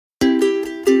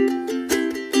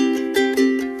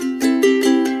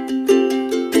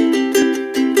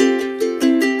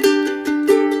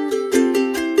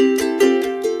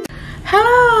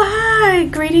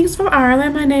from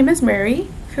Ireland. My name is Mary.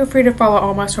 Feel free to follow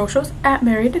all my socials at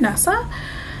Mary Danessa.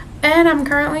 And I'm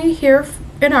currently here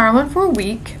in Ireland for a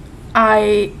week.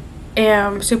 I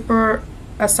am super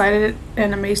excited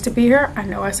and amazed to be here. I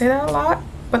know I say that a lot,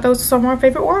 but those are some of my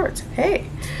favorite words. Hey.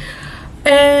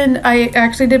 And I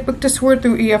actually did book this tour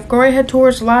through EF Go Ahead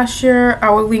Tours last year. I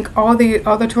will link all the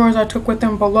other tours I took with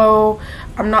them below.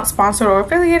 I'm not sponsored or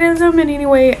affiliated with them in any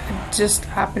way. I just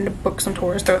happened to book some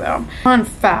tours through them. Fun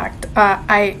fact,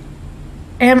 I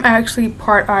am actually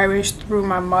part Irish through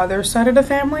my mother's side of the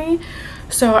family.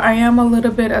 So I am a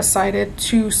little bit excited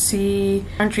to see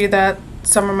the country that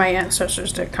some of my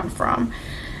ancestors did come from.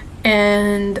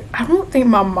 And I don't think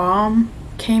my mom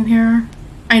came here.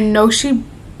 I know she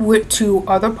went to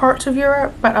other parts of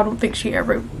Europe, but I don't think she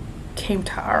ever came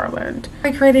to Ireland.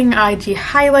 I'm creating an IG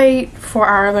highlight for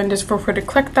Ireland. Just feel free to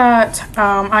click that.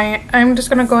 I'm just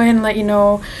gonna go ahead and let you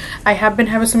know I have been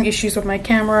having some issues with my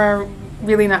camera,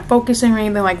 really not focusing or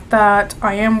anything like that.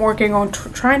 I am working on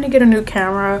trying to get a new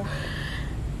camera,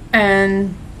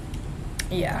 and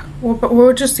yeah,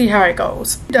 we'll just see how it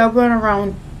goes. Dublin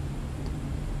around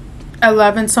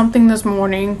 11 something this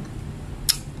morning.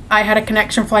 I had a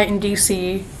connection flight in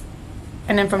DC,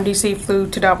 and then from DC flew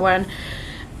to Dublin.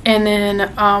 And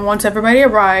then once everybody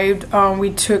arrived,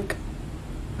 we took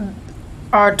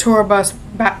our tour bus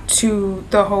back to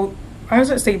the I was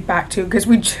gonna say back to, because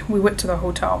we went to the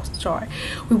hotel. Sorry,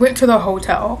 we went to the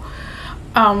hotel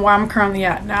where I'm currently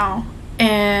at now,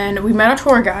 and we met a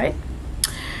tour guide.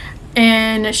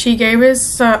 And she gave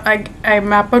us a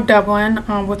map of Dublin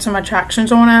with some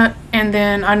attractions on it. And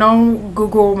then I know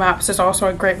Google Maps is also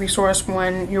a great resource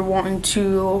when you're wanting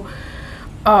to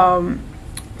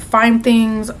find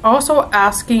things. Also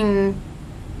asking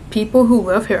people who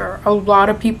live here. A lot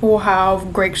of people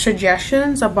have great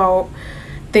suggestions about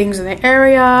things in the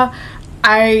area.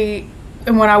 And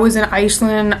when I was in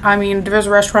Iceland, I mean, there's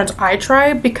restaurants I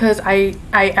tried because I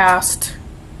asked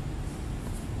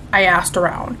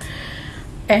around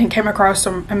and came across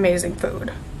some amazing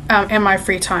food in my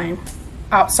free time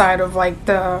outside of like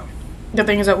the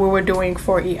things that we were doing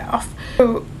for EF.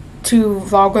 So, to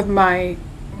vlog with my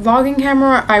vlogging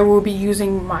camera, I will be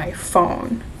using my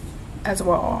phone as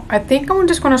well. I think I'm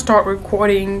just going to start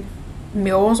recording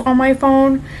meals on my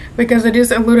phone because it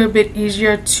is a little bit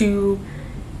easier to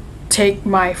take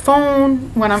my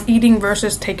phone when I'm eating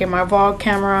versus taking my vlog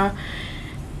camera.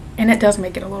 And it does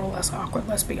make it a little less awkward,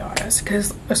 let's be honest.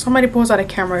 Because if somebody pulls out a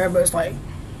camera, everybody's like,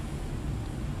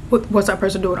 what's that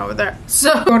person doing over there?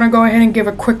 So I'm gonna go ahead and give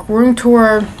a quick room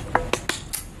tour.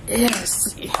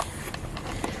 Yes.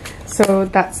 So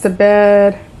that's the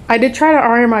bed. I did try to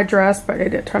iron my dress, but it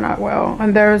didn't turn out well.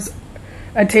 And there's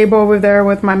a table over there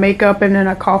with my makeup, and then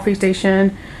a coffee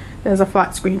station. There's a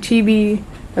flat screen TV.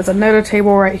 There's another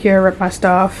table right here with my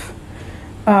stuff.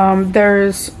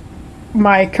 There's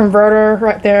my converter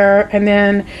right there, and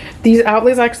then these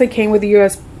outlets actually came with the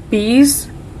USBs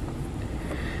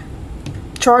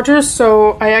chargers,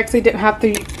 so I actually didn't have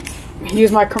to use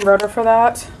my converter for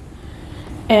that.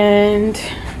 And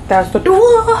that's the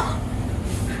door,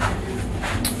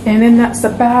 and then that's the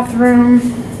bathroom.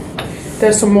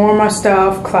 There's some more of my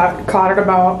stuff clattered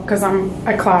about because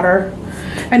I clatter.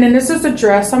 And then this is the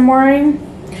dress I'm wearing.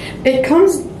 It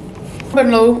comes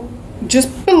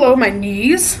just below my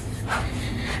knees.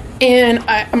 And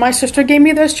my sister gave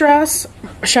me this dress.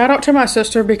 Shout out to my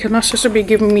sister, because my sister be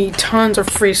giving me tons of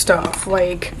free stuff.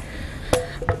 Like,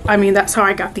 I mean, that's how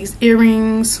I got these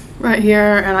earrings right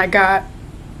here, and I got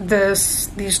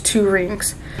these 2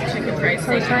 rings.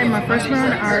 First time, my first one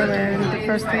in Ireland. The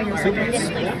first thing is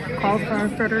some cauliflower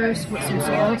fritters with some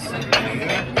sauce.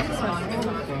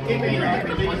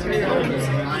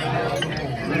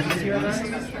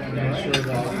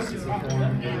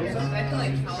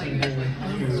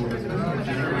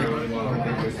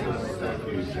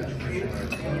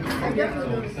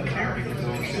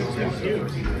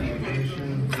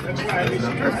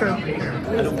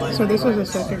 So this was the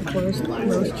second course: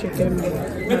 roast chicken,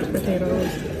 mashed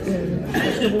potatoes, and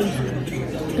vegetables.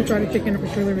 I tried the chicken; it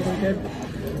was really, really good.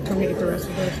 I'm gonna eat the rest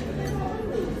of this.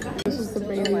 This is the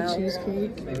Bailey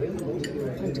cheesecake.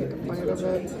 I take a bite of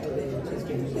it.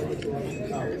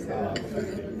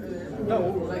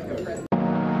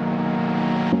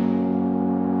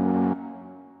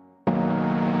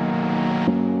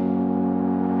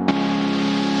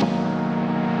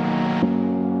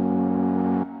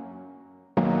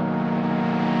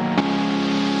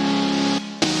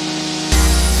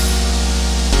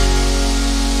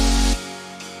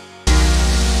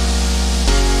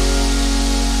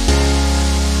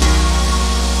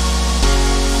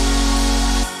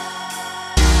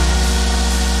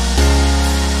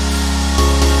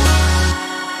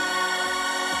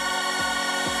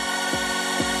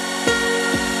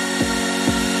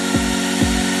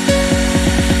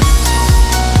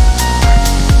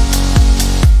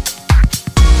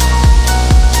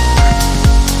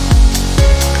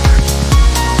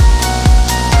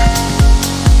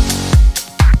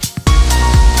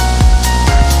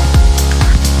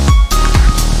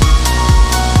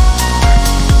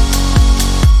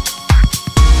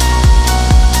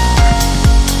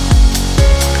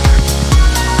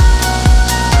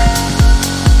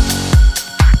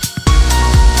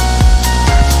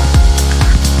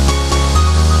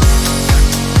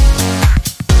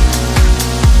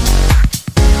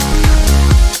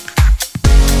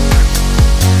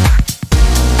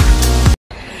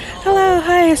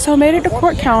 So I made it to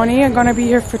Cork County. I'm gonna be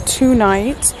here for 2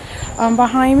 nights.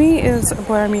 Behind me is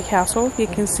Laramie Castle. You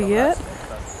can see it.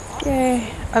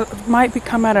 Yay! It might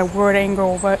become at a weird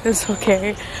angle, but it's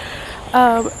okay.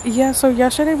 Yeah, so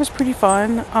yesterday was pretty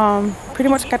fun.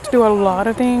 Pretty much got to do a lot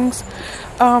of things.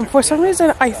 For some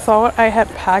reason, I thought I had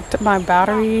packed my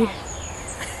battery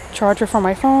charger for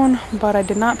my phone, but I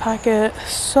did not pack it.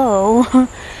 So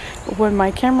when my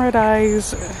camera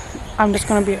dies, I'm just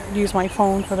gonna use my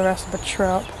phone for the rest of the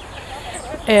trip.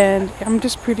 And I'm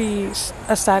just pretty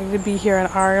excited to be here in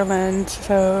Ireland.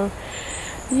 So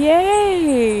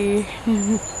yay!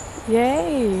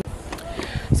 Yay!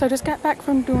 So I just got back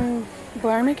from doing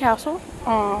Laramie Castle.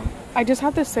 I just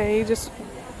have to say, just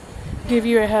give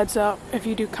you a heads up if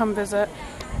you do come visit.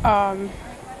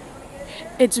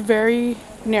 It's very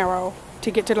narrow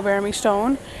to get to the Laramie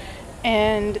Stone,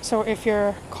 and so if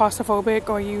you're claustrophobic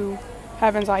or you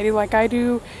have anxiety like I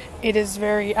do, it is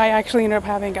very, I actually ended up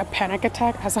having a panic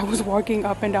attack as I was walking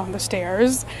up and down the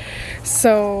stairs.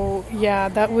 So yeah,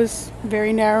 that was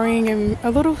very narrowing and a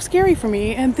little scary for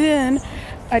me. And then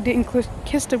I didn't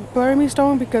kiss the Laramie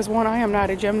Stone because, one, I am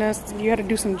not a gymnast. You had to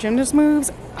do some gymnast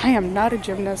moves. I am not a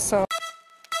gymnast, so.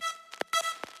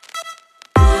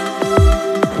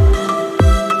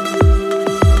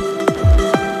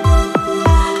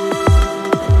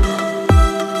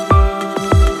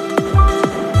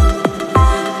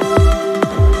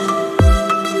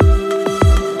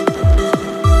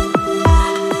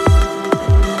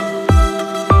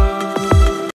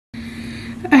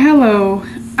 Hello.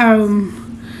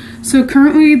 So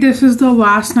currently this is the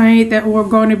last night that we're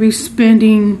going to be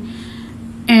spending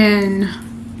in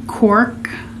Cork,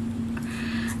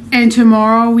 and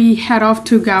tomorrow we head off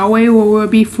to Galway, where we'll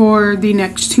be for the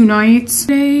next 2 nights.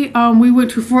 Today we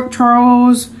went to Fort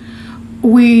Charles.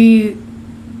 We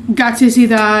got to see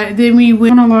that. Then we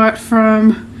went on a lot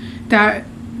from that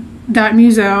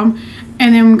museum,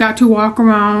 and then we got to walk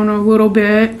around a little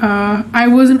bit. I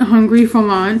wasn't hungry for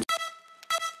lunch.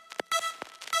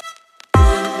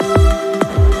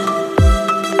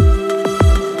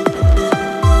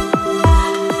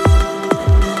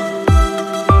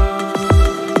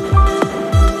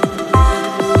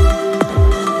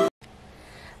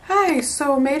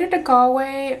 So made it to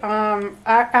Galway. I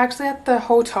actually at the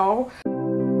hotel.